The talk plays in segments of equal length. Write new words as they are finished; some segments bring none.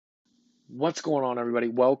What's going on, everybody?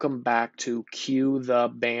 Welcome back to Cue the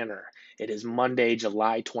Banner. It is Monday,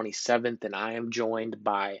 July 27th, and I am joined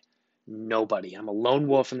by nobody. I'm a lone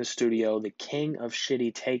wolf in the studio. The king of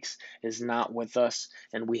shitty takes is not with us,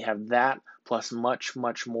 and we have that plus much,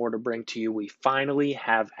 much more to bring to you. We finally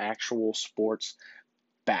have actual sports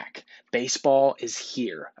back. Baseball is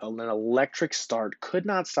here. An electric start. Could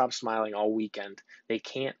not stop smiling all weekend. They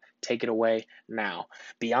can't take it away now.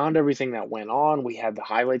 Beyond everything that went on, we had the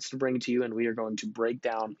highlights to bring to you, and we are going to break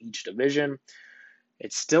down each division.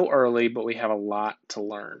 It's still early, but we have a lot to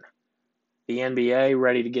learn. The NBA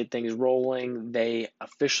ready to get things rolling. They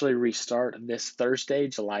officially restart this Thursday,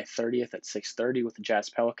 July 30th at 6:30 with the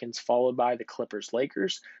Jazz Pelicans, followed by the Clippers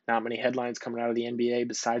Lakers. Not many headlines coming out of the NBA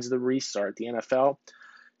besides the restart. The NFL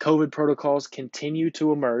COVID protocols continue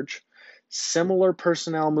to emerge. Similar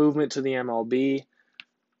personnel movement to the MLB.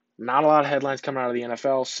 Not a lot of headlines coming out of the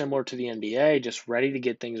NFL, similar to the NBA, just ready to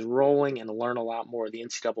get things rolling and learn a lot more. The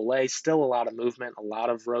NCAA, still a lot of movement, a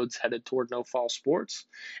lot of roads headed toward no fall sports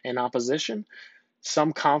and opposition.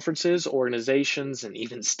 Some conferences, organizations, and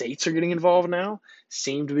even states are getting involved now,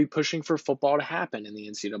 seem to be pushing for football to happen in the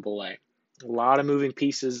NCAA. A lot of moving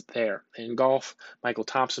pieces there. In golf, Michael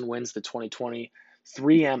Thompson wins the 2020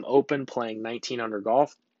 3M Open playing 19 under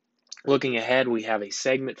golf. Looking ahead, we have a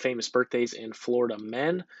segment, Famous Birthdays in Florida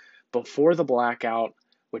Men, before the blackout,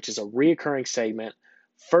 which is a reoccurring segment.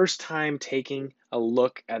 First time taking a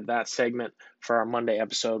look at that segment for our Monday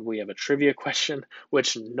episode. We have a trivia question,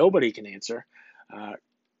 which nobody can answer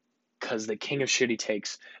because the king of shitty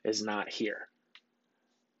takes is not here.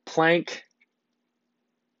 Plank,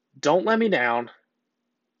 don't let me down.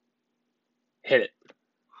 Hit it.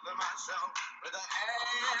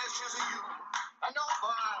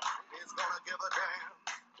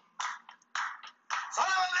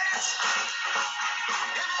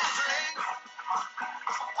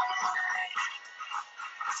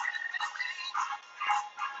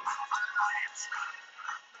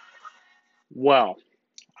 Well,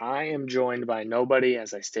 I am joined by nobody,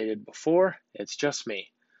 as I stated before. It's just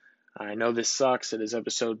me. I know this sucks. It is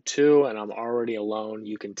episode 2, and I'm already alone.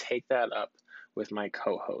 You can take that up with my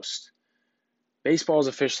co-host. Baseball is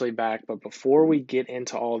officially back, but before we get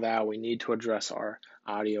into all that, we need to address our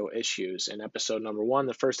audio issues. In episode number 1,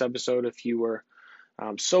 the first episode, if you were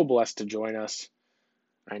so blessed to join us,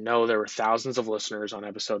 I know there were thousands of listeners on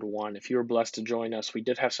episode 1. If you were blessed to join us, we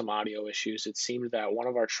did have some audio issues. It seemed that one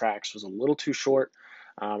of our tracks was a little too short,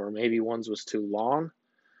 or maybe one's was too long.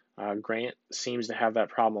 Grant seems to have that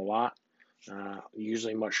problem a lot,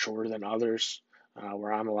 usually much shorter than others,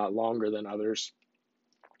 where I'm a lot longer than others.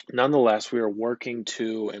 Nonetheless, we are working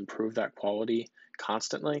to improve that quality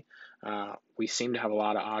constantly. We seem to have a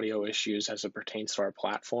lot of audio issues as it pertains to our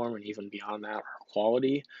platform, and even beyond that, our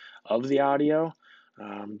quality of the audio,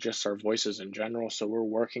 just our voices in general. So we're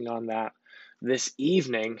working on that. This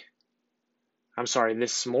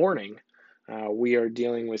morning, we are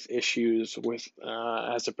dealing with issues with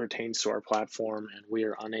as it pertains to our platform, and we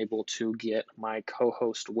are unable to get my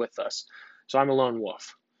co-host with us. So I'm a lone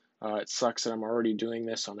wolf. It sucks that I'm already doing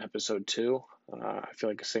this on episode 2. I feel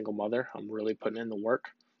like a single mother. I'm really putting in the work.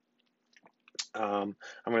 I'm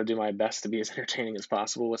going to do my best to be as entertaining as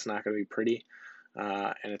possible. It's not going to be pretty,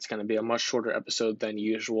 and it's going to be a much shorter episode than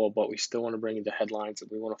usual, but we still want to bring you the headlines,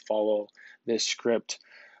 and we want to follow this script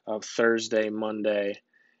of Thursday, Monday,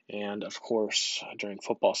 and of course, during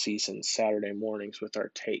football season, Saturday mornings with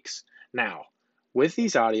our takes. Now, with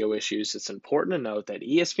these audio issues, it's important to note that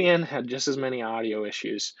ESPN had just as many audio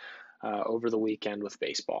issues over the weekend with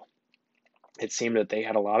baseball. It seemed that they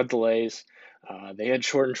had a lot of delays. They had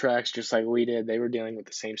shortened tracks just like we did. They were dealing with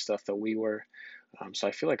the same stuff that we were. So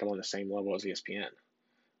I feel like I'm on the same level as ESPN.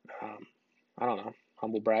 I don't know,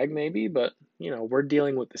 humble brag maybe, but we're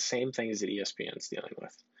dealing with the same things that ESPN's dealing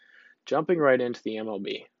with. Jumping right into the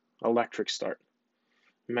MLB, electric start.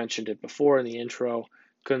 Mentioned it before in the intro,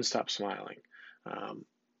 couldn't stop smiling.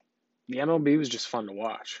 The MLB was just fun to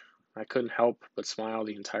watch. I couldn't help but smile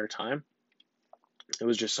the entire time. It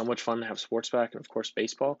was just so much fun to have sports back, and of course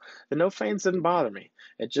baseball. The no fans didn't bother me.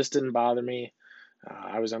 It just didn't bother me.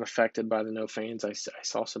 I was unaffected by the no fans. I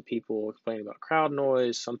saw some people complaining about crowd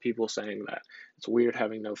noise, some people saying that it's weird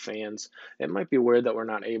having no fans. It might be weird that we're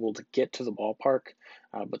not able to get to the ballpark,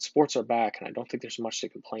 but sports are back, and I don't think there's much to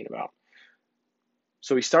complain about.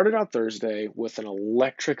 So we started out Thursday with an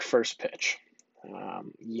electric first pitch.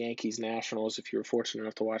 Yankees Nationals, if you were fortunate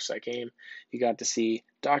enough to watch that game, you got to see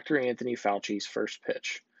Dr. Anthony Fauci's first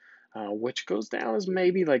pitch, which goes down as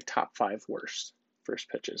maybe like top 5 worst first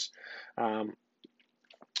pitches.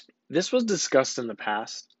 This was discussed in the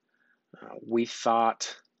past. We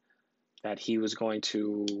thought that he was going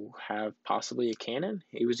to have possibly a cannon.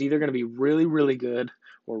 He was either going to be really, really good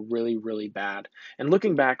or really, really bad. And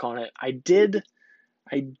looking back on it, I did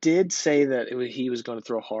say that he was going to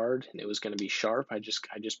throw hard and it was going to be sharp. I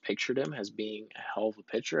just pictured him as being a hell of a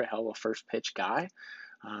pitcher, a hell of a first pitch guy.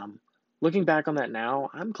 Um, Looking back on that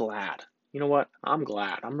now, I'm glad. You know what? I'm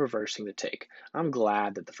glad. I'm reversing the take. I'm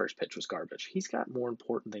glad that the first pitch was garbage. He's got more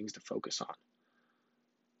important things to focus on.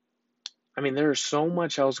 I mean, there's so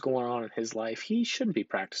much else going on in his life. He shouldn't be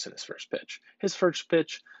practicing his first pitch. His first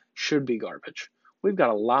pitch should be garbage. We've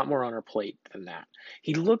got a lot more on our plate than that.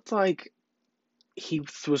 He looked like he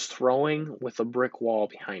was throwing with a brick wall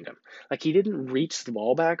behind him. Like he didn't reach the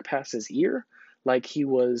ball back past his ear like he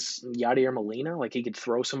was Yadier Molina, like he could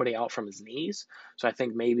throw somebody out from his knees. So I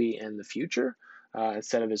think maybe in the future,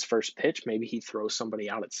 instead of his first pitch, maybe he throws somebody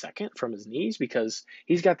out at second from his knees because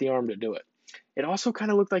he's got the arm to do it. It also kind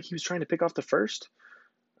of looked like he was trying to pick off the first.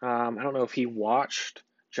 I don't know if he watched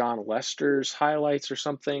John Lester's highlights or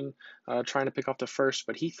something, trying to pick off the first,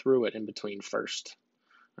 but he threw it in between first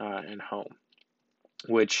and home,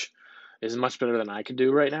 which is much better than I could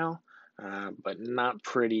do right now, but not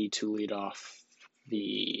pretty to lead off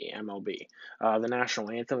the MLB. The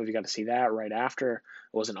national anthem, if you got to see that right after,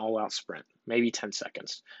 was an all-out sprint, maybe 10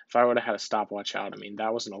 seconds. If I would have had a stopwatch out, I mean,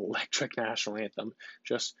 that was an electric national anthem.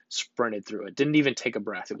 Just sprinted through it. Didn't even take a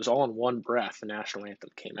breath. It was all in one breath. The national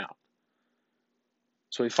anthem came out.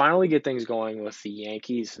 So we finally get things going with the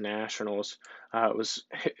Yankees Nationals. It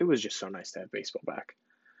was just so nice to have baseball back.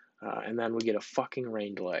 And then we get a fucking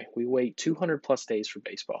rain delay. We wait 200 plus days for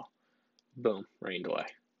baseball. Boom, rain delay.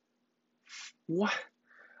 What?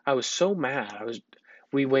 I was so mad.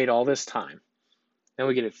 We wait all this time. Then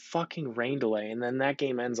we get a fucking rain delay, and then that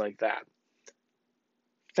game ends like that.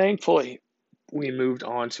 Thankfully, we moved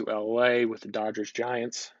on to LA with the Dodgers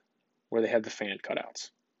Giants, where they had the fan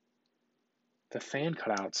cutouts. The fan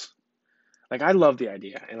cutouts, like I love the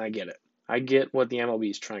idea, and I get it. I get what the MLB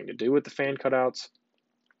is trying to do with the fan cutouts.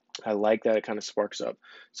 I like that it kind of sparks up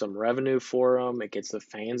some revenue for them. It gets the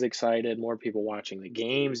fans excited, more people watching the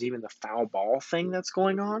games, even the foul ball thing that's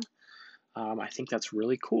going on. I think that's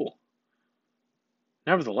really cool.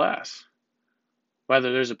 Nevertheless,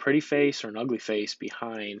 whether there's a pretty face or an ugly face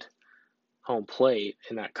behind home plate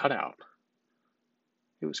in that cutout,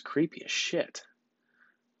 it was creepy as shit.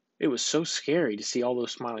 It was so scary to see all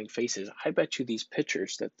those smiling faces. I bet you these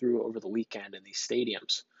pitchers that threw over the weekend in these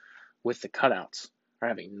stadiums with the cutouts are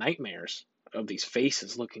having nightmares of these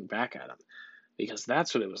faces looking back at them, because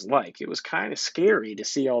that's what it was like. It was kind of scary to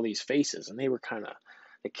see all these faces, and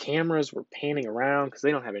the cameras were panning around because they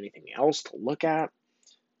don't have anything else to look at.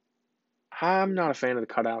 I'm not a fan of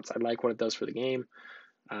the cutouts. I like what it does for the game.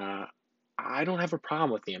 Uh, I don't have a problem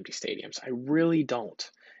with the empty stadiums. I really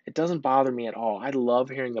don't. It doesn't bother me at all. I love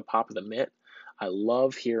hearing the pop of the mitt. I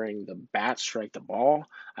love hearing the bat strike the ball.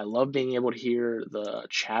 I love being able to hear the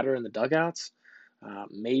chatter in the dugouts.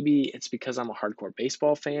 Maybe it's because I'm a hardcore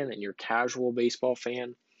baseball fan and your casual baseball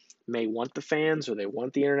fan may want the fans or they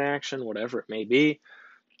want the interaction, whatever it may be.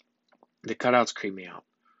 The cutouts creep me out.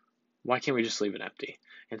 Why can't we just leave it empty?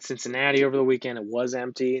 In Cincinnati over the weekend, it was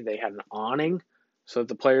empty. They had an awning so that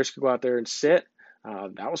the players could go out there and sit.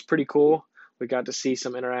 That was pretty cool. We got to see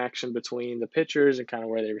some interaction between the pitchers and kind of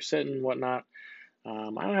where they were sitting and whatnot. I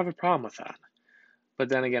don't have a problem with that. But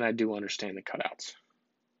then again, I do understand the cutouts.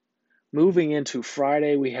 Moving into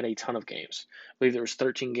Friday, we had a ton of games. I believe there was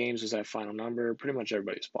 13 games was that final number. Pretty much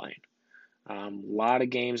everybody was playing. A lot of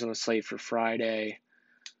games on the slate for Friday.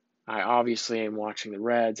 I obviously am watching the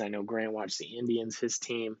Reds. I know Grant watched the Indians, his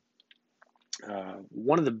team.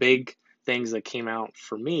 One of the big things that came out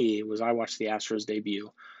for me was I watched the Astros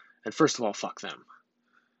debut. And first of all, fuck them.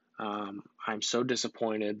 I'm so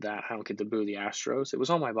disappointed that I don't get to boo the Astros. It was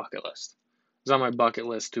on my bucket list. It was on my bucket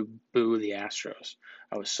list to boo the Astros.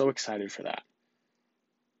 I was so excited for that.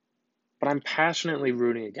 But I'm passionately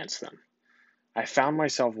rooting against them. I found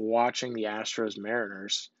myself watching the Astros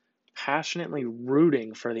Mariners, passionately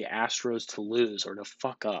rooting for the Astros to lose or to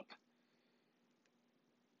fuck up.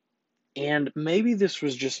 And maybe this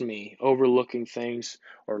was just me overlooking things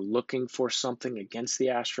or looking for something against the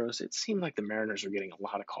Astros. It seemed like the Mariners were getting a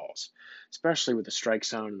lot of calls, especially with the strike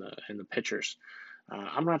zone and the pitchers.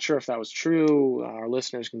 I'm not sure if that was true. Our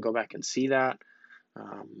listeners can go back and see that.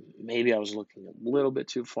 Maybe I was looking a little bit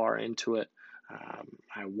too far into it.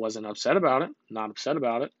 I wasn't upset about it, not upset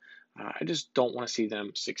about it. I just don't want to see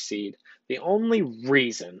them succeed. The only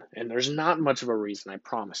reason, and there's not much of a reason, I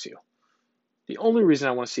promise you, the only reason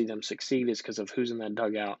I want to see them succeed is because of who's in that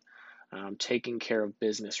dugout taking care of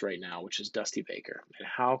business right now, which is Dusty Baker. And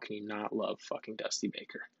how can you not love fucking Dusty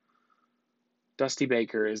Baker? Dusty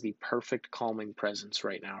Baker is the perfect calming presence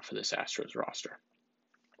right now for this Astros roster.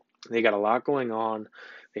 They got a lot going on.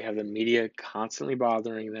 They have the media constantly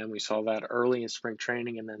bothering them. We saw that early in spring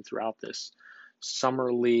training and then throughout this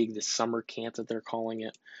summer league, this summer camp that they're calling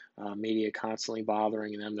it. Media constantly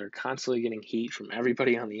bothering them. They're constantly getting heat from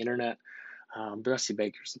everybody on the internet. Dusty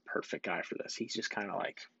Baker's the perfect guy for this. He's just kind of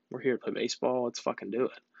like, we're here to play baseball. Let's fucking do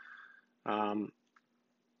it.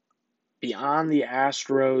 Beyond the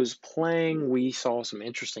Astros playing, we saw some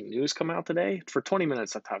interesting news come out today. For 20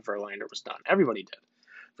 minutes, I thought Verlander was done. Everybody did.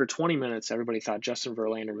 For 20 minutes, everybody thought Justin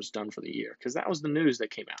Verlander was done for the year because that was the news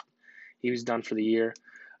that came out. He was done for the year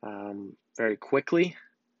very quickly.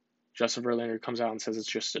 Justin Verlander comes out and says it's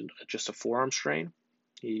just a forearm strain.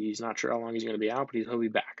 He's not sure how long he's going to be out, but he'll be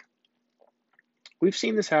back. We've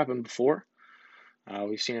seen this happen before.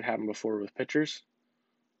 We've seen it happen before with pitchers.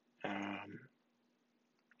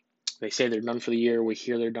 They say they're done for the year. We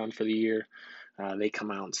hear they're done for the year. They come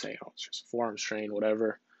out and say, oh, it's just a forearm strain,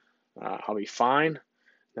 whatever. I'll be fine.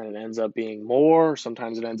 Then it ends up being more.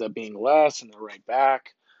 Sometimes it ends up being less, and they're right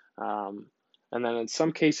back. And then in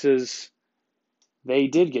some cases, they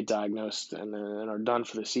did get diagnosed and are done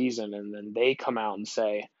for the season, and then they come out and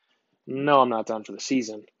say, no, I'm not done for the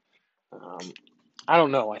season. I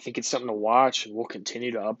don't know. I think it's something to watch, and we'll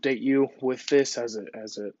continue to update you with this as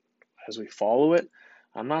we follow it.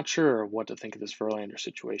 I'm not sure what to think of this Verlander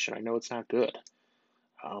situation. I know it's not good.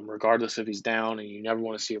 Regardless if he's down, and you never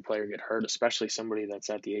want to see a player get hurt, especially somebody that's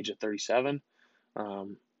at the age of 37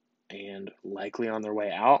 and likely on their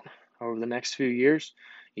way out over the next few years.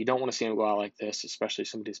 You don't want to see him go out like this, especially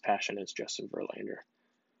somebody as passionate as Justin Verlander.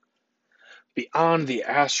 Beyond the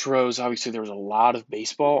Astros, obviously there was a lot of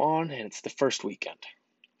baseball on, and it's the first weekend.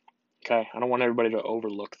 Okay, I don't want everybody to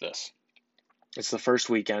overlook this. It's the first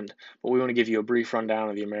weekend, but we want to give you a brief rundown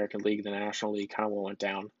of the American League, the National League, kind of what went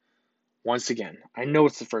down. Once again, I know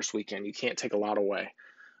it's the first weekend. You can't take a lot away.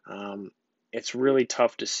 It's really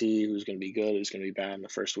tough to see who's going to be good, who's going to be bad in the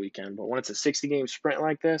first weekend. But when it's a 60-game sprint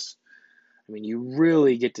like this, I mean, you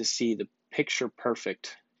really get to see the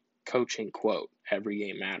picture-perfect coaching quote, every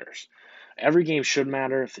game matters. Every game should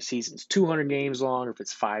matter if the season's 200 games long or if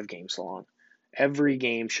it's 5 games long. Every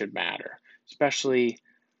game should matter, especially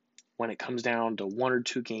when it comes down to 1 or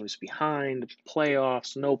 2 games behind,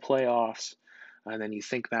 playoffs, no playoffs. And then you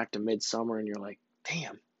think back to midsummer and you're like,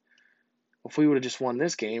 damn, if we would have just won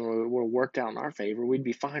this game or it would have worked out in our favor, we'd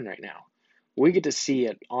be fine right now. We get to see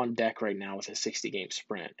it on deck right now with a 60-game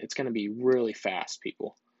sprint. It's going to be really fast,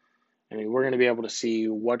 people. I mean, we're going to be able to see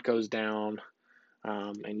what goes down,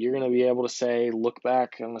 and you're going to be able to look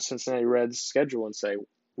back on the Cincinnati Reds schedule and say,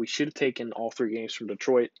 we should have taken all 3 games from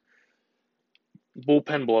Detroit.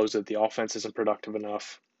 Bullpen blows it. The offense isn't productive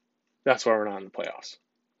enough. That's why we're not in the playoffs.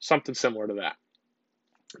 Something similar to that.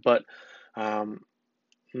 But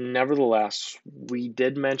nevertheless, we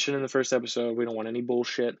did mention in the first episode we don't want any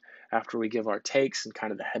bullshit after we give our takes and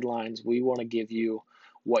kind of the headlines. We want to give you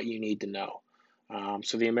what you need to know.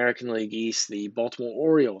 So the American League East, the Baltimore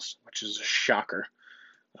Orioles, which is a shocker.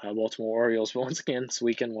 Baltimore Orioles, once again, it's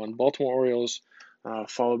weekend 1. Baltimore Orioles,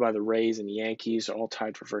 followed by the Rays and the Yankees, all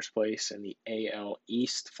tied for first place in the AL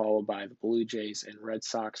East, followed by the Blue Jays and Red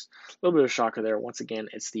Sox. A little bit of a shocker there. Once again,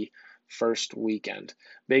 it's the first weekend.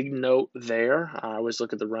 Big note there, I always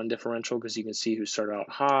look at the run differential because you can see who started out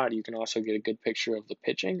hot. You can also get a good picture of the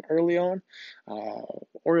pitching early on.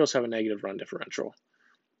 Orioles have a negative run differential,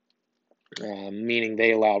 meaning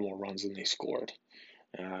they allowed more runs than they scored.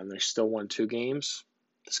 They still won 2 games.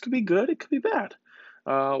 This could be good. It could be bad.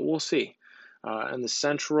 We'll see. In the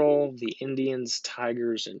Central, the Indians,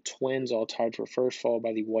 Tigers, and Twins all tied for first, followed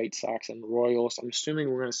by the White Sox and Royals. I'm assuming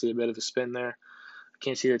we're going to see a bit of a spin there. I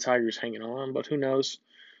can't see the Tigers hanging on, but who knows?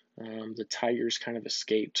 The Tigers kind of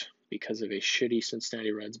escaped because of a shitty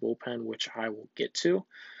Cincinnati Reds bullpen, which I will get to.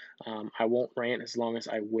 I won't rant as long as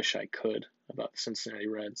I wish I could about the Cincinnati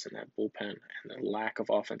Reds and that bullpen and the lack of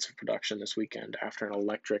offensive production this weekend after an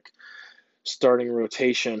electric starting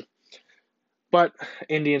rotation. But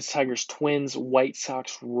Indians, Tigers, Twins, White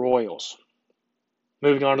Sox, Royals.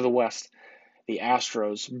 Moving on to the West, the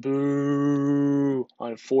Astros, boo,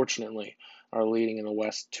 unfortunately, are leading in the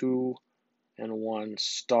West 2-1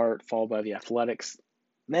 start, followed by the Athletics,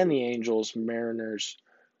 then the Angels, Mariners,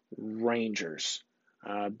 Rangers.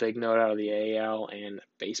 Big note out of the AL and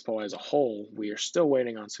baseball as a whole, we are still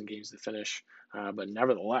waiting on some games to finish, but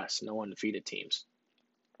nevertheless, no undefeated teams.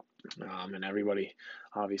 And everybody,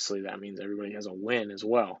 obviously, that means everybody has a win as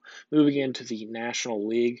well. Moving into the National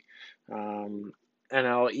League,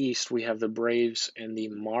 NL East, we have the Braves and the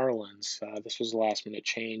Marlins. This was a last-minute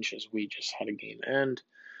change as we just had a game end.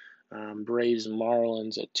 Braves,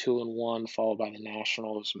 Marlins at 2-1, followed by the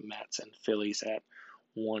Nationals, Mets, and Phillies at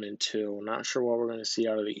 1-2. Not sure what we're going to see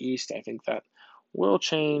out of the East. I think that will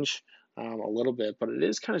change a little bit, but it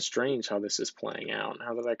is kind of strange how this is playing out.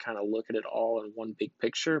 Now that I kind of look at it all in one big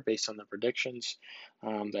picture based on the predictions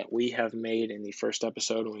that we have made in the first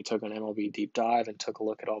episode when we took an MLB deep dive and took a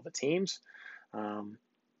look at all the teams.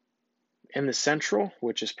 In the Central,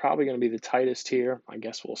 which is probably going to be the tightest here, I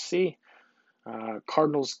guess we'll see.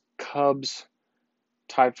 Cardinals, Cubs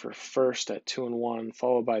tied for first at 2-1,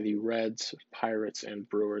 followed by the Reds, Pirates, and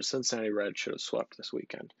Brewers. Cincinnati Reds should have swept this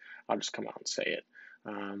weekend. I'll just come out and say it.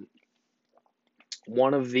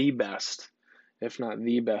 One of the best, if not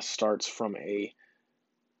the best, starts from a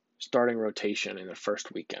starting rotation in the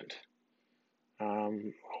first weekend.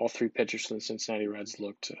 All three pitchers for the Cincinnati Reds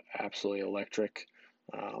looked absolutely electric.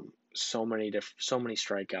 So many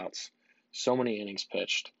strikeouts, so many innings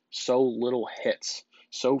pitched, so little hits,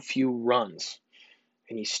 so few runs,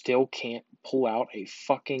 and you still can't pull out a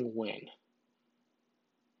fucking win.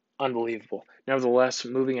 Unbelievable. Nevertheless,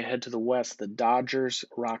 moving ahead to the West, the Dodgers,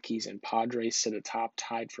 Rockies, and Padres sit atop,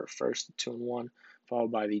 tied for first at 2-1,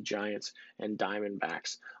 followed by the Giants and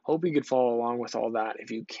Diamondbacks. Hope you could follow along with all that.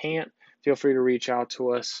 If you can't, feel free to reach out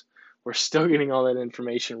to us. We're still getting all that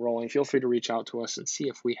information rolling. Feel free to reach out to us and see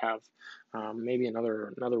if we have maybe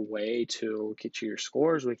another way to get you your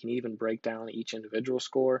scores. We can even break down each individual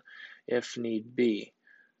score if need be.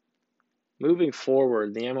 Moving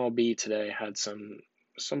forward, the MLB today had some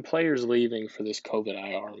players leaving for this COVID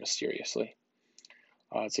IR mysteriously.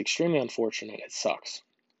 It's extremely unfortunate. It sucks.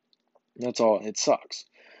 That's all. It sucks.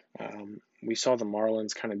 We saw the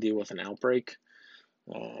Marlins kind of deal with an outbreak.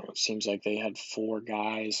 It seems like they had 4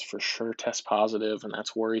 guys for sure test positive, and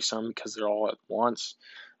that's worrisome because they're all at once.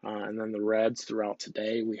 And then the Reds throughout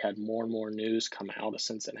today, we had more and more news come out of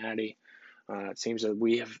Cincinnati. It seems that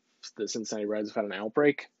the Cincinnati Reds have had an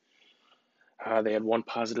outbreak. They had 1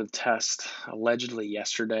 positive test allegedly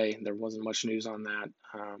yesterday. There wasn't much news on that,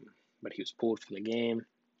 but he was pulled from the game.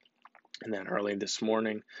 And then early this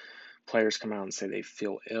morning, players come out and say they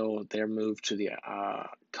feel ill. They're moved to the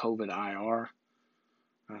COVID IR.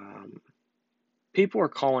 People are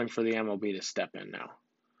calling for the MLB to step in now.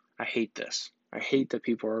 I hate this. I hate that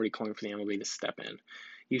people are already calling for the MLB to step in.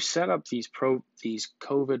 You set up these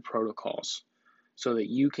COVID protocols so that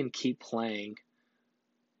you can keep playing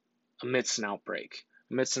amidst an outbreak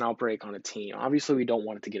on a team. Obviously, we don't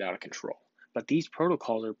want it to get out of control, but these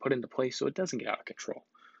protocols are put into place so it doesn't get out of control.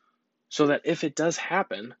 So that if it does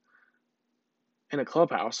happen in a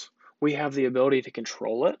clubhouse, we have the ability to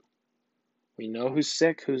control it. We know who's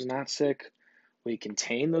sick, who's not sick. We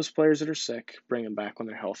contain those players that are sick, bring them back when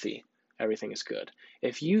they're healthy. Everything is good.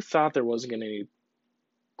 If you thought there wasn't going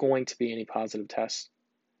to be any positive tests,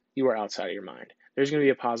 you are outside of your mind. There's going to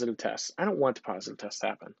be a positive test. I don't want the positive test to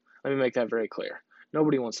happen. Let me make that very clear.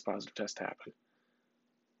 Nobody wants the positive test to happen.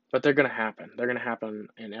 But they're going to happen. They're going to happen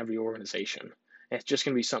in every organization. It's just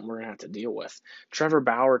going to be something we're going to have to deal with. Trevor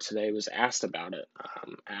Bauer today was asked about it,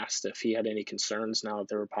 asked if he had any concerns now that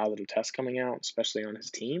there were positive tests coming out, especially on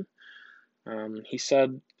his team. He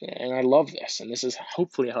said, and I love this, and this is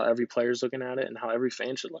hopefully how every player is looking at it and how every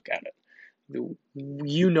fan should look at it.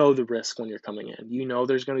 You know the risk when you're coming in. You know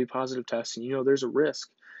there's going to be positive tests, and you know there's a risk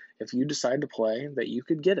if you decide to play that you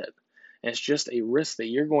could get it. And it's just a risk that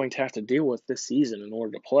you're going to have to deal with this season in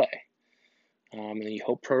order to play. And you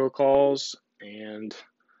hope protocols and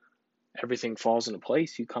everything falls into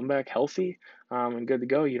place. You come back healthy and good to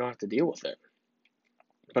go. You don't have to deal with it.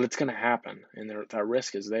 But it's going to happen, and that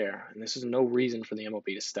risk is there. And this is no reason for the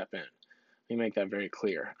MLB to step in. Let me make that very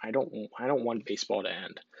clear. I don't want baseball to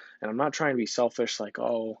end. And I'm not trying to be selfish like,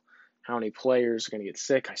 oh, how many players are going to get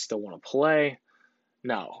sick? I still want to play.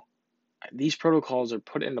 No. These protocols are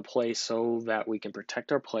put into place so that we can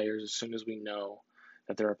protect our players as soon as we know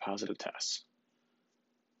that there are positive tests.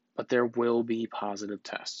 But there will be positive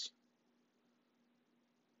tests.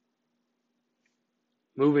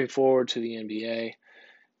 Moving forward to the NBA.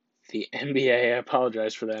 The NBA, I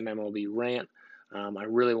apologize for that MLB rant. I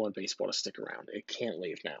really want baseball to stick around. It can't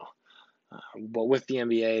leave now. But with the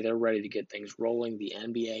NBA, they're ready to get things rolling. The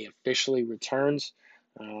NBA officially returns.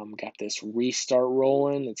 Got this restart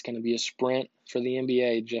rolling. It's going to be a sprint for the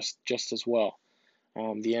NBA just as well.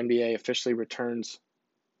 The NBA officially returns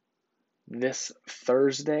this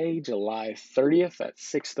Thursday, July 30th at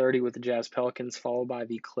 6:30 with the Jazz Pelicans, followed by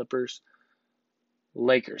the Clippers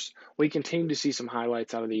Lakers. We continue to see some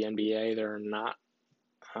highlights out of the NBA. There are not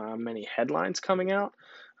many headlines coming out,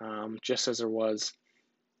 just as there was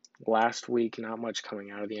last week. Not much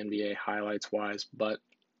coming out of the NBA highlights-wise, but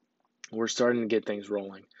We're starting to get things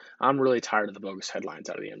rolling. I'm really tired of the bogus headlines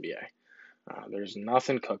out of the NBA. There's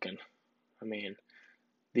nothing cooking. I mean,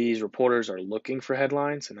 these reporters are looking for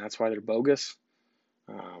headlines, and that's why they're bogus.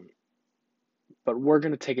 Um, but we're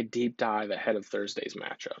going to take a deep dive ahead of Thursday's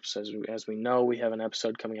matchups. As we know, we have an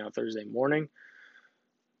episode coming out Thursday morning.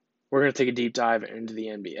 We're going to take a deep dive into the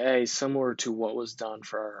NBA, similar to what was done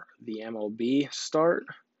for the MLB start.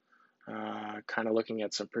 Kind of looking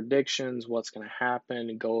at some predictions, what's going to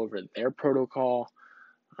happen, go over their protocol,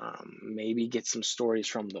 maybe get some stories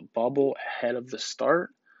from the bubble ahead of the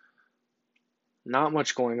start. Not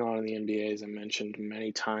much going on in the NBA, as I mentioned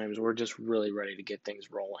many times. We're just really ready to get things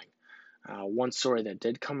rolling. One story that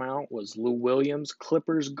did come out was Lou Williams,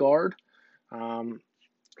 Clippers guard.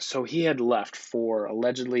 So he had left for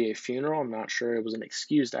allegedly a funeral. I'm not sure. It was an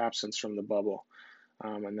excused absence from the bubble.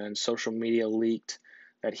 And then social media leaked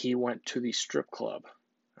that he went to the strip club.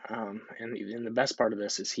 And the best part of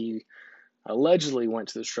this is he allegedly went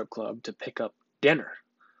to the strip club to pick up dinner.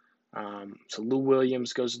 So Lou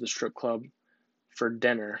Williams goes to the strip club for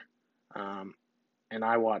dinner, and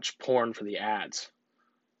I watch porn for the ads.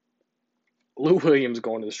 Lou Williams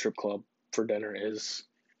going to the strip club for dinner is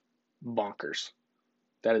bonkers.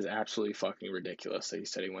 That is absolutely fucking ridiculous that he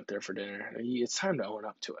said he went there for dinner. It's time to own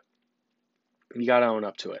up to it. You gotta own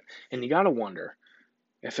up to it. And you gotta wonder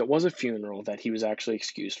if it was a funeral that he was actually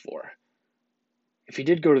excused for. If he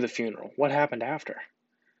did go to the funeral, what happened after?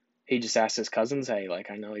 He just asked his cousins, hey,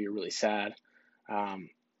 I know you're really sad.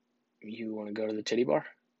 You want to go to the titty bar?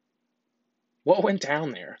 What went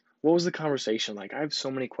down there? What was the conversation like? I have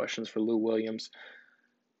so many questions for Lou Williams.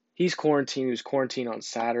 He's quarantined. He was quarantined on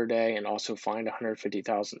Saturday and also fined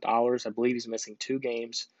 $150,000. I believe he's missing 2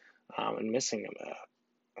 games and missing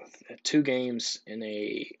 2 games in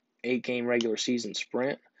a 8-game regular season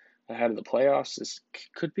sprint ahead of the playoffs. This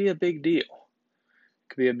could be a big deal.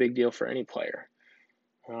 Could be a big deal for any player.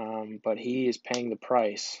 But he is paying the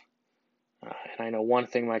price. And I know one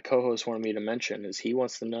thing my co-host wanted me to mention is he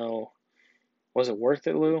wants to know, was it worth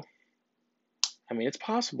it, Lou? I mean, it's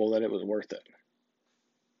possible that it was worth it.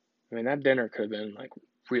 I mean, that dinner could have been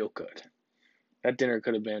real good. That dinner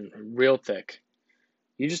could have been real thick.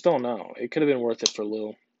 You just don't know. It could have been worth it for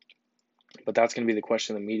Lou. But that's going to be the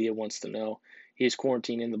question the media wants to know. He is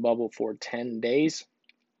quarantined in the bubble for 10 days.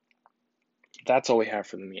 That's all we have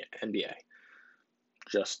for the NBA.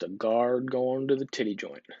 Just a guard going to the titty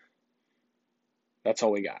joint. That's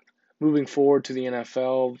all we got. Moving forward to the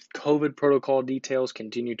NFL, COVID protocol details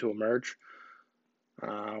continue to emerge.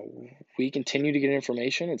 We continue to get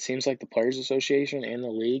information. It seems like the Players Association and the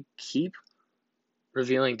league keep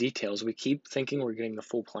revealing details. We keep thinking we're getting the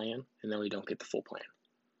full plan, and then we don't get the full plan.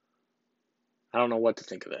 I don't know what to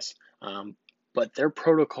think of this. But their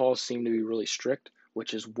protocols seem to be really strict,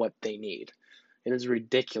 which is what they need. It is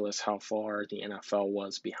ridiculous how far the NFL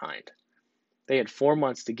was behind. They had 4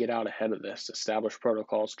 months to get out ahead of this, establish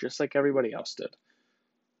protocols just like everybody else did.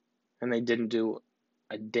 And they didn't do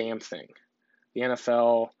a damn thing. The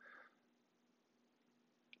NFL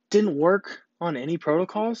didn't work on any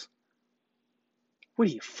protocols? What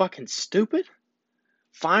are you, fucking stupid?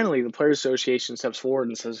 Finally, the Players Association steps forward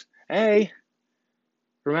and says, hey,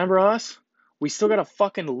 remember us? We still got a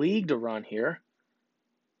fucking league to run here,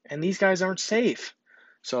 and these guys aren't safe.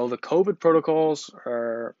 So the COVID protocols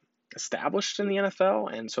are established in the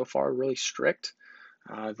NFL and so far really strict.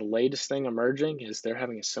 The latest thing emerging is they're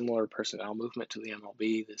having a similar personnel movement to the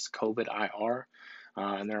MLB, this COVID IR,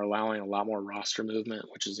 and they're allowing a lot more roster movement,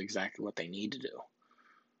 which is exactly what they need to do.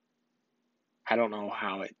 I don't know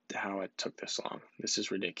how it took this long. This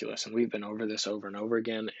is ridiculous, and we've been over this over and over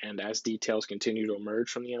again, and as details continue to emerge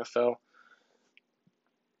from the NFL,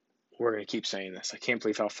 we're going to keep saying this. I can't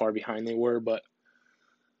believe how far behind they were, but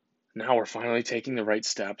now we're finally taking the right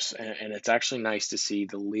steps, and it's actually nice to see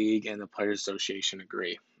the league and the Players Association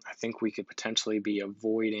agree. I think we could potentially be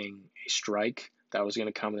avoiding a strike that was going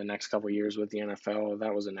to come in the next couple of years with the NFL.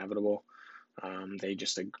 That was inevitable. They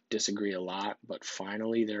just disagree a lot, but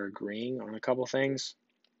finally they're agreeing on a couple things.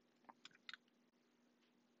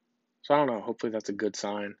 So I don't know. Hopefully that's a good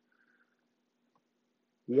sign.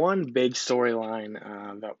 One big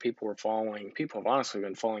storyline that people were following, people have honestly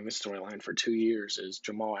been following this storyline for 2 years, is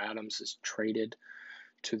Jamal Adams is traded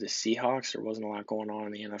to the Seahawks. There wasn't a lot going on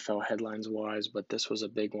in the NFL headlines-wise, but this was a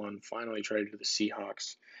big one. Finally traded to the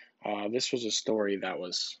Seahawks. This was a story that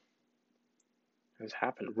has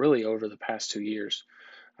happened really over the past 2 years.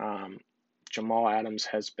 Jamal Adams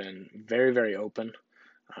has been very, very open.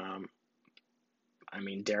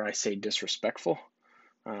 Dare I say disrespectful?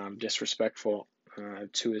 Disrespectful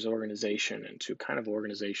to his organization and to kind of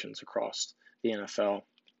organizations across the NFL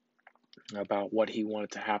about what he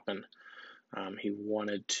wanted to happen He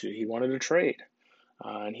wanted a trade,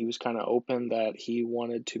 and he was kind of open that he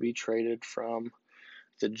wanted to be traded from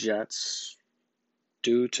the Jets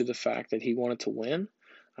due to the fact that he wanted to win.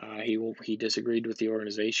 He disagreed with the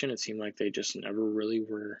organization. It seemed like they just never really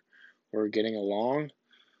were getting along.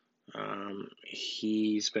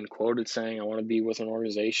 He's been quoted saying, "I want to be with an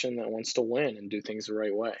organization that wants to win and do things the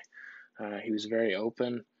right way." He was very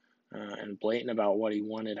open and blatant about what he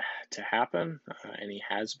wanted to happen, and he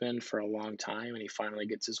has been for a long time, and he finally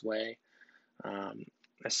gets his way.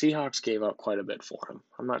 The Seahawks gave up quite a bit for him.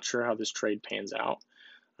 I'm not sure how this trade pans out.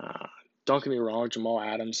 Uh, don't get me wrong, Jamal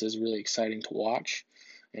Adams is really exciting to watch,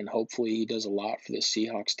 and hopefully he does a lot for the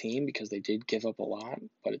Seahawks team because they did give up a lot,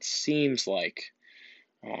 but it seems like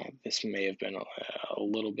this may have been a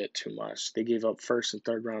little bit too much. They gave up first and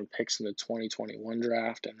third round picks in the 2021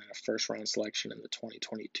 draft and then a first round selection in the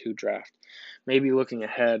 2022 draft. Maybe looking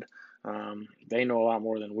ahead, they know a lot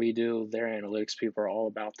more than we do. Their analytics people are all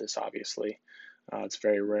about this, obviously. It's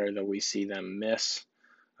very rare that we see them miss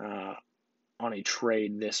on a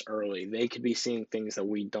trade this early. They could be seeing things that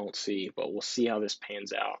we don't see, but we'll see how this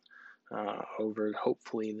pans out over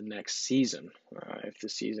hopefully the next season if the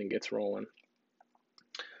season gets rolling.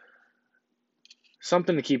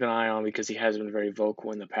 Something to keep an eye on because he has been very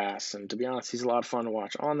vocal in the past, and to be honest, he's a lot of fun to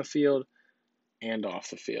watch on the field and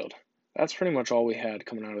off the field. That's pretty much all we had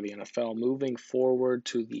coming out of the NFL. Moving forward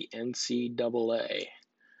to the NCAA.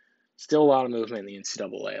 Still a lot of movement in the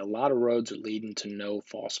NCAA. A lot of roads are leading to no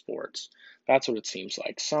fall sports. That's what it seems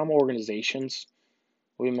like. Some organizations,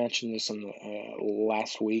 we mentioned this in the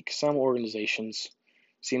last week, some organizations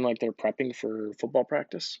seem like they're prepping for football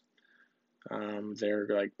practice. They're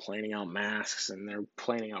like planning out masks and they're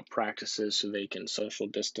planning out practices so they can social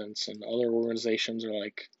distance. And other organizations are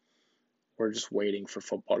like, we're just waiting for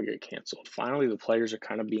football to get canceled. Finally, the players are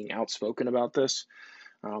kind of being outspoken about this.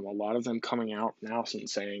 A lot of them coming out now and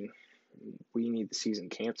saying, we need the season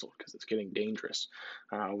canceled because it's getting dangerous.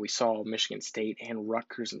 We saw Michigan State and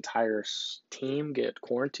Rutgers' entire team get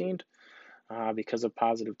quarantined because of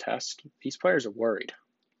positive tests. These players are worried.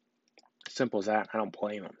 Simple as that. I don't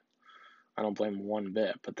blame them. I don't blame them one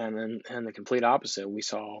bit. But then in the complete opposite, we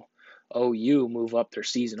saw OU move up their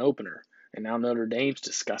season opener, and now Notre Dame's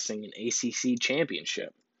discussing an ACC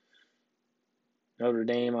championship. Notre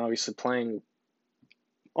Dame obviously playing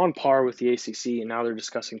on par with the ACC, and now they're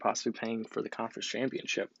discussing possibly paying for the conference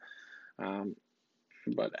championship.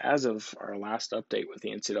 But as of our last update with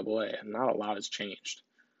the NCAA, not a lot has changed.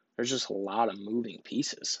 There's just a lot of moving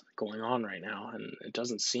pieces going on right now, and it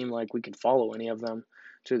doesn't seem like we can follow any of them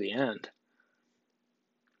to the end.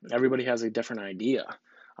 Everybody has a different idea.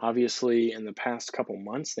 Obviously, in the past couple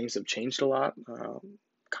months, things have changed a lot.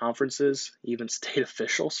 Conferences, even state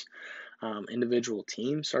officials, individual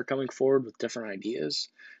teams are coming forward with different ideas,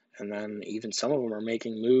 and then even some of them are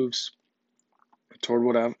making moves toward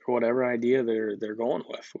whatever idea they're going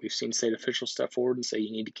with. We've seen state officials step forward and say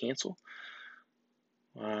you need to cancel.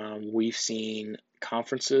 We've seen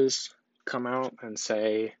conferences come out and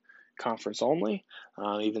say conference only.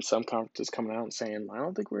 Even some conferences coming out and saying, I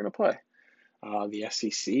don't think we're going to play. The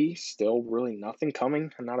SEC, still really nothing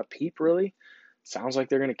coming, not a peep really. Sounds like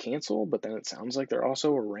they're going to cancel, but then it sounds like they're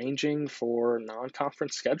also arranging for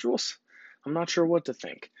non-conference schedules. I'm not sure what to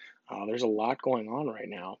think. There's a lot going on right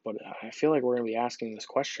now, but I feel like we're going to be asking this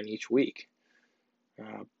question each week.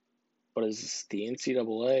 But is the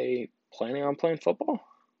NCAA planning on playing football?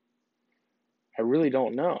 I really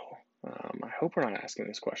don't know. I hope we're not asking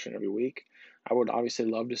this question every week. I would obviously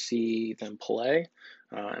love to see them play,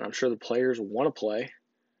 and I'm sure the players want to play,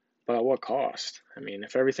 but at what cost? I mean,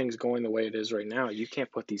 if everything's going the way it is right now, you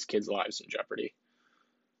can't put these kids' lives in jeopardy.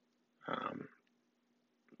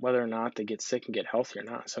 Whether or not they get sick and get healthy or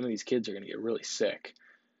not, some of these kids are going to get really sick,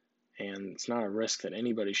 and it's not a risk that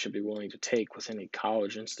anybody should be willing to take with any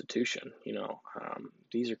college institution.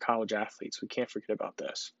 These are college athletes. We can't forget about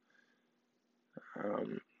this.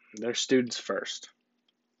 They're students first.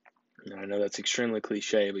 I know that's extremely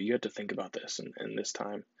cliche, but you have to think about this in this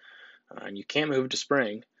time. And you can't move to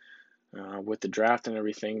spring with the draft and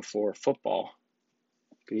everything for football.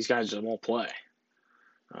 These guys just won't play.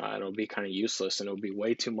 It'll be kind of useless, and it'll be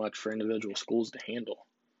way too much for individual schools to handle.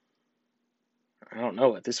 I don't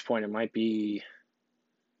know. At this point, it might be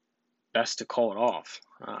best to call it off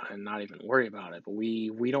and not even worry about it. But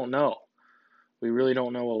we don't know. We really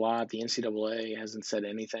don't know a lot. The NCAA hasn't said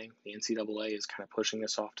anything. The NCAA is kind of pushing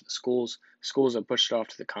this off to the schools. Schools have pushed it off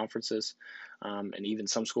to the conferences, and even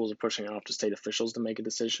some schools are pushing it off to state officials to make a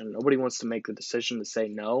decision. Nobody wants to make the decision to say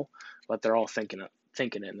no, but they're all thinking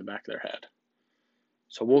it in the back of their head.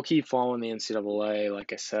 So we'll keep following the NCAA.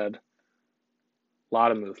 Like I said, a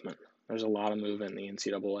lot of movement. There's a lot of movement in the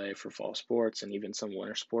NCAA for fall sports and even some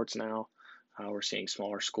winter sports now. We're seeing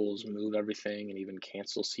smaller schools move everything and even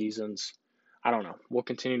cancel seasons. I don't know. We'll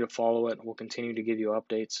continue to follow it. We'll continue to give you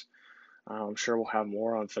updates. I'm sure we'll have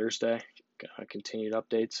more on Thursday, continued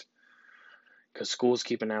updates, because schools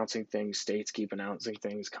keep announcing things, states keep announcing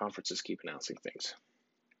things, conferences keep announcing things.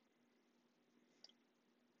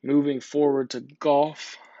 Moving forward to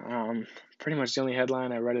golf, pretty much the only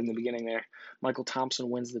headline I read in the beginning there. Michael Thompson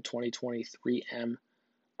wins the 2023 M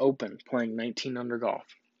Open, playing 19 under golf.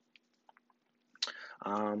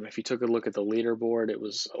 If you took a look at the leaderboard, it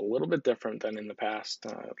was a little bit different than in the past,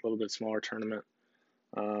 a little bit smaller tournament.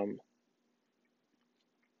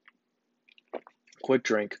 Quick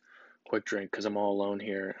drink, because I'm all alone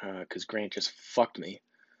here, because Grant just fucked me.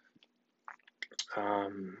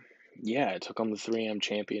 I took home the 3M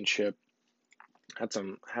championship.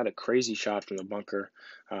 Had a crazy shot from the bunker.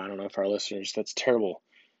 I don't know if our listeners, that's terrible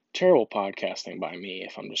podcasting by me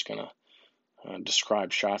if I'm just going to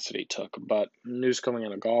describe shots that he took. But news coming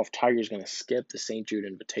out of golf, Tiger's going to skip the St. Jude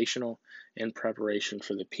Invitational in preparation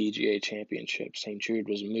for the PGA Championship. St. Jude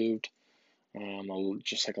was moved,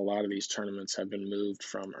 just like a lot of these tournaments have been moved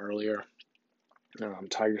from earlier.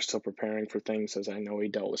 Tiger's still preparing for things, as I know he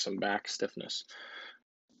dealt with some back stiffness.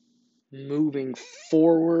 Moving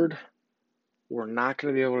forward, we're not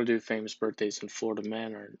going to be able to do famous birthdays in Florida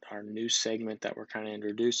Men, our new segment that we're kind of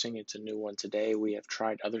introducing. It's a new one today. We have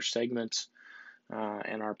tried other segments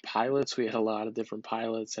and our pilots. We had a lot of different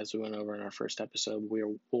pilots as we went over in our first episode. We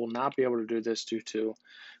will not be able to do this due to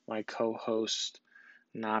my co-host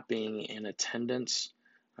not being in attendance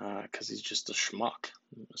because he's just a schmuck.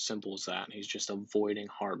 As simple as that. He's just avoiding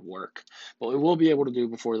hard work. But we will be able to do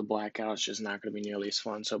Before the Blackout. It's just not going to be nearly as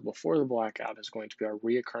fun. So Before the Blackout is going to be our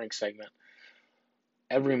reoccurring segment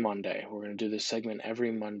every Monday. We're going to do this segment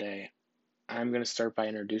every Monday. I'm going to start by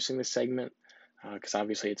introducing the segment because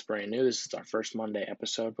obviously it's brand new. This is our first Monday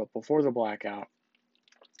episode. But Before the Blackout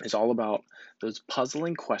is all about those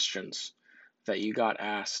puzzling questions that you got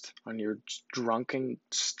asked on your drunken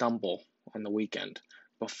stumble on the weekend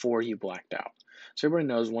before you blacked out. So everybody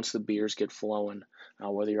knows once the beers get flowing,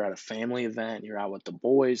 whether you're at a family event, you're out with the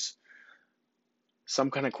boys,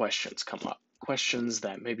 some kind of questions come up. Questions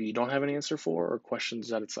that maybe you don't have an answer for, or questions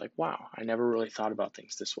that it's like, wow, I never really thought about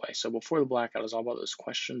things this way. So Before the Blackout is all about those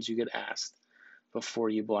questions you get asked before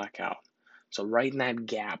you black out. So right in that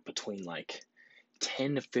gap between like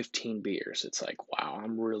 10 to 15 beers, it's like, wow,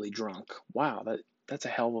 I'm really drunk. Wow, that's a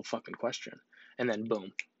hell of a fucking question. And then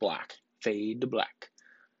boom, black, fade to black.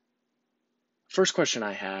 First question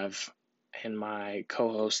I have, and my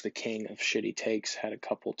co-host, the king of shitty takes, had a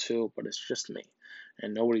couple too, but it's just me.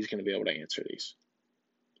 And nobody's going to be able to answer these.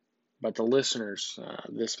 But the listeners,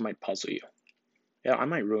 this might puzzle you. Yeah, I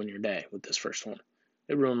might ruin your day with this first one.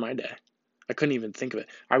 It ruined my day. I couldn't even think of it.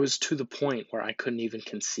 I was to the point where I couldn't even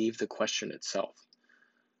conceive the question itself.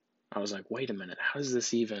 I was like, wait a minute, how does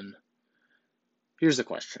this even... Here's the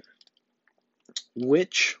question.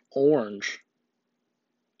 Which orange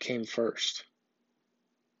came first?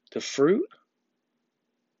 The fruit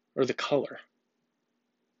or the color?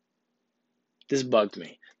 This bugged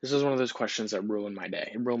me. This was one of those questions that ruined my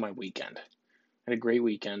day. It ruined my weekend. I had a great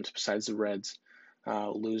weekend, besides the Reds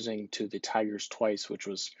losing to the Tigers twice, which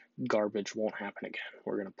was garbage, won't happen again.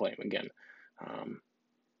 We're going to play them again.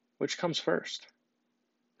 Which comes first?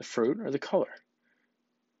 The fruit or the color?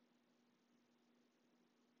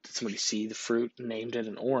 Did somebody see the fruit, named it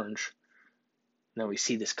an orange? Now we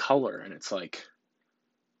see this color, and it's like,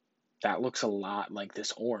 that looks a lot like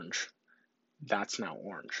this orange. That's now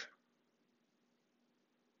orange.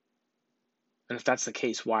 And if that's the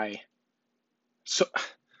case, why? So,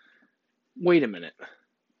 wait a minute.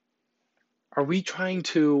 Are we trying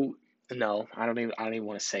to... No, I don't even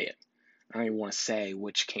want to say it. I don't even want to say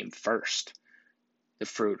which came first, the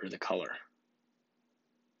fruit or the color.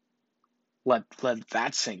 Let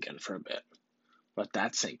that sink in for a bit. Let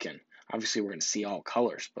that sink in. Obviously, we're going to see all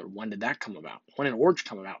colors, but when did that come about? When did orange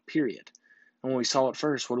come about, period? And when we saw it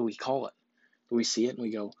first, what do we call it? Do we see it and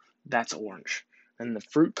we go, that's orange? And the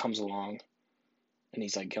fruit comes along, and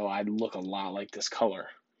he's like, yo, I look a lot like this color.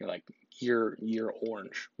 You're like, you're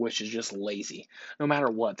orange, which is just lazy. No matter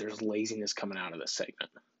what, there's laziness coming out of this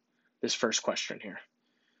segment. This first question here.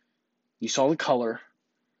 You saw the color,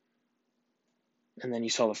 and then you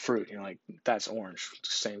saw the fruit, and you're like, that's orange,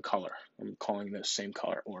 same color. I'm calling this same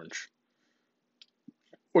color orange.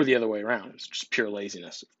 Or the other way around, it's just pure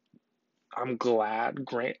laziness. I'm glad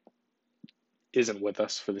Grant isn't with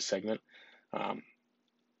us for this segment.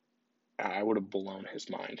 I would have blown his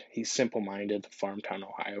mind. He's simple-minded, Farmtown,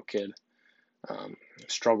 Ohio kid.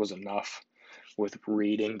 Struggles enough with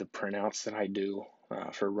reading the printouts that I do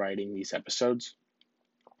for writing these episodes.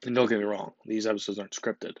 And don't get me wrong, these episodes aren't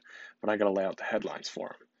scripted, but I got to lay out the headlines for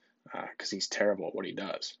him because he's terrible at what he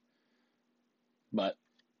does. But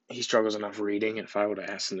he struggles enough reading, and if I would have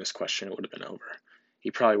asked him this question, it would have been over. He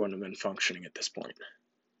probably wouldn't have been functioning at this point.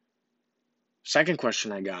 Second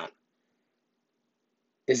question I got: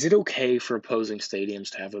 is it okay for opposing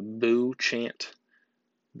stadiums to have a boo chant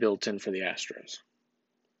built in for the Astros?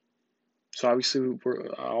 So obviously,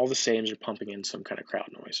 all the stadiums are pumping in some kind of crowd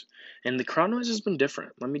noise. And the crowd noise has been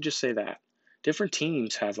different. Let me just say that. Different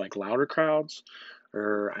teams have like louder crowds,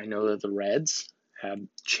 or I know that the Reds had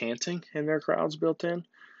chanting in their crowds built in.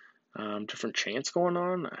 Different chants going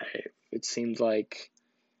on. It seemed like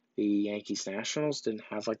the Yankees Nationals didn't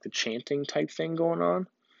have like the chanting type thing going on.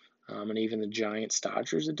 And even the Giants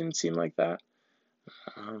Dodgers, it didn't seem like that.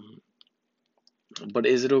 But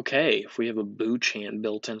is it okay if we have a boo chant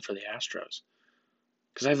built in for the Astros?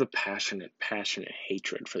 Because I have a passionate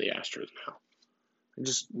hatred for the Astros now. I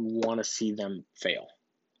just want to see them fail.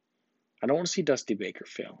 I don't want to see Dusty Baker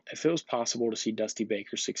fail. If it was possible to see Dusty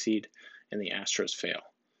Baker succeed and the Astros fail,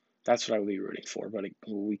 that's what I would be rooting for, but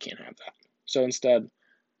we can't have that. So instead,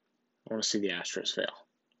 I want to see the Astros fail.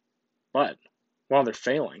 But while they're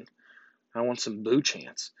failing, I want some boo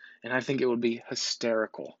chants. And I think it would be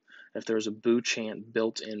hysterical if there was a boo chant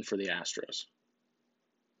built in for the Astros.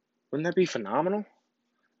 Wouldn't that be phenomenal?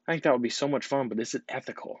 I think that would be so much fun, but is it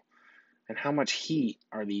ethical? And how much heat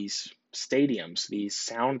are these stadiums, these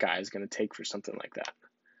sound guys, going to take for something like that?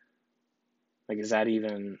 Like, is that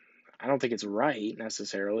even... I don't think it's right,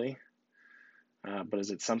 necessarily. But is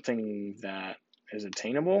it something that is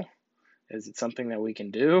attainable? Is it something that we can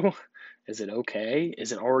do? Is it okay?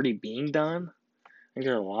 Is it already being done? I think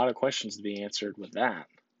there are a lot of questions to be answered with that.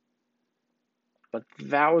 But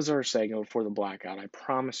that was our segment before the blackout. I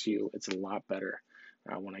promise you it's a lot better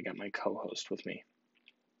when I got my co-host with me.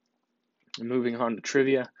 And moving on to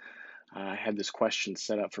trivia, I had this question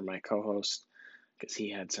set up for my co-host because he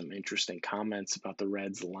had some interesting comments about the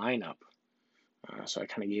Reds lineup. So I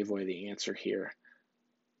kind of gave away the answer here.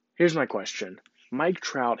 Here's my question. Mike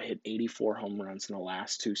Trout hit 84 home runs in the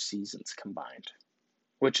last 2 seasons combined,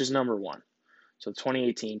 which is number one. So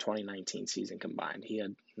 2018-2019 season combined, he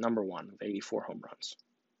had number one with 84 home runs.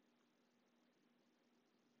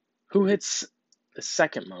 Who hits the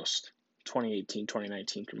second most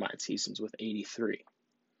 2018-2019 combined seasons with 83?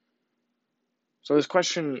 So this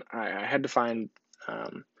question, I had to find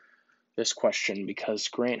this question because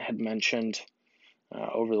Grant had mentioned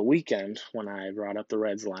over the weekend when I brought up the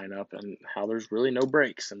Reds lineup and how there's really no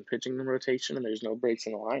breaks in the pitching rotation and there's no breaks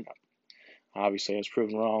in the lineup. Obviously, I was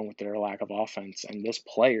proven wrong with their lack of offense, and this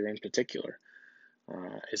player in particular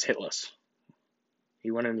is hitless.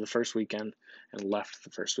 He went into the first weekend and left the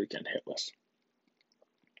first weekend hitless.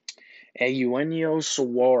 Eugenio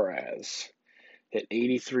Suarez hit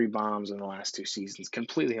 83 bombs in the last 2 seasons,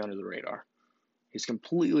 completely under the radar. He's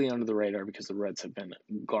completely under the radar because the Reds have been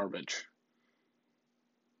garbage.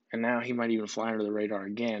 And now he might even fly under the radar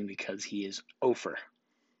again because he is 0-for.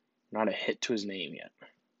 Not a hit to his name yet.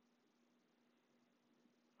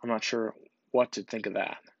 I'm not sure what to think of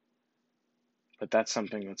that. But that's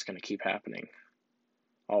something that's going to keep happening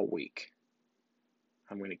all week.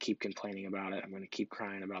 I'm going to keep complaining about it. I'm going to keep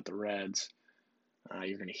crying about the Reds.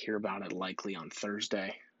 You're going to hear about it likely on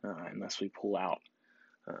Thursday, unless we pull out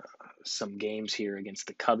some games here against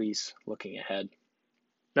the Cubbies looking ahead.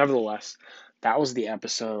 Nevertheless, that was the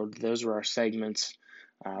episode. Those were our segments.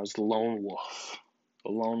 I was the lone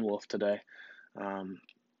wolf today.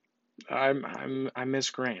 I miss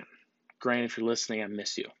Grant. Grant, if you're listening, I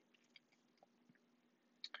miss you.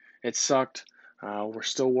 It sucked. We're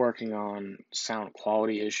still working on sound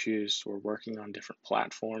quality issues. We're working on different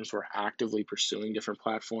platforms. We're actively pursuing different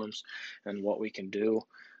platforms and what we can do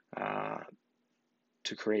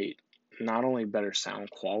to create not only better sound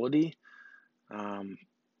quality,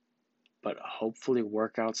 but hopefully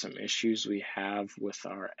work out some issues we have with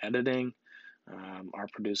our editing. Our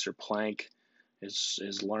producer Plank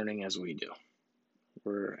is learning as we do.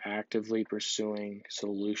 We're actively pursuing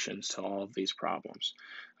solutions to all of these problems.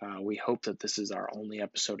 We hope that this is our only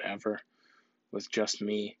episode ever with just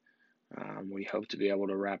me. We hope to be able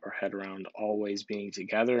to wrap our head around always being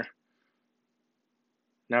together.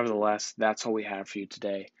 Nevertheless, that's all we have for you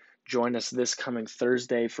today. Join us this coming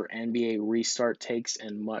Thursday for NBA Restart Takes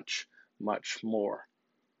and much, much more.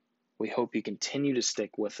 We hope you continue to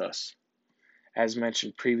stick with us. As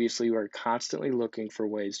mentioned previously, we are constantly looking for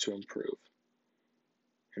ways to improve.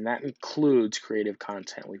 And that includes creative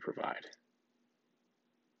content we provide.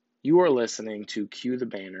 You are listening to Cue the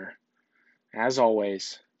Banner. As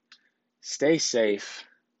always, Stay safe.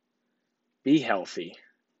 Be healthy.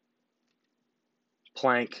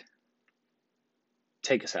 Plank,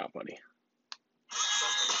 take us out, buddy.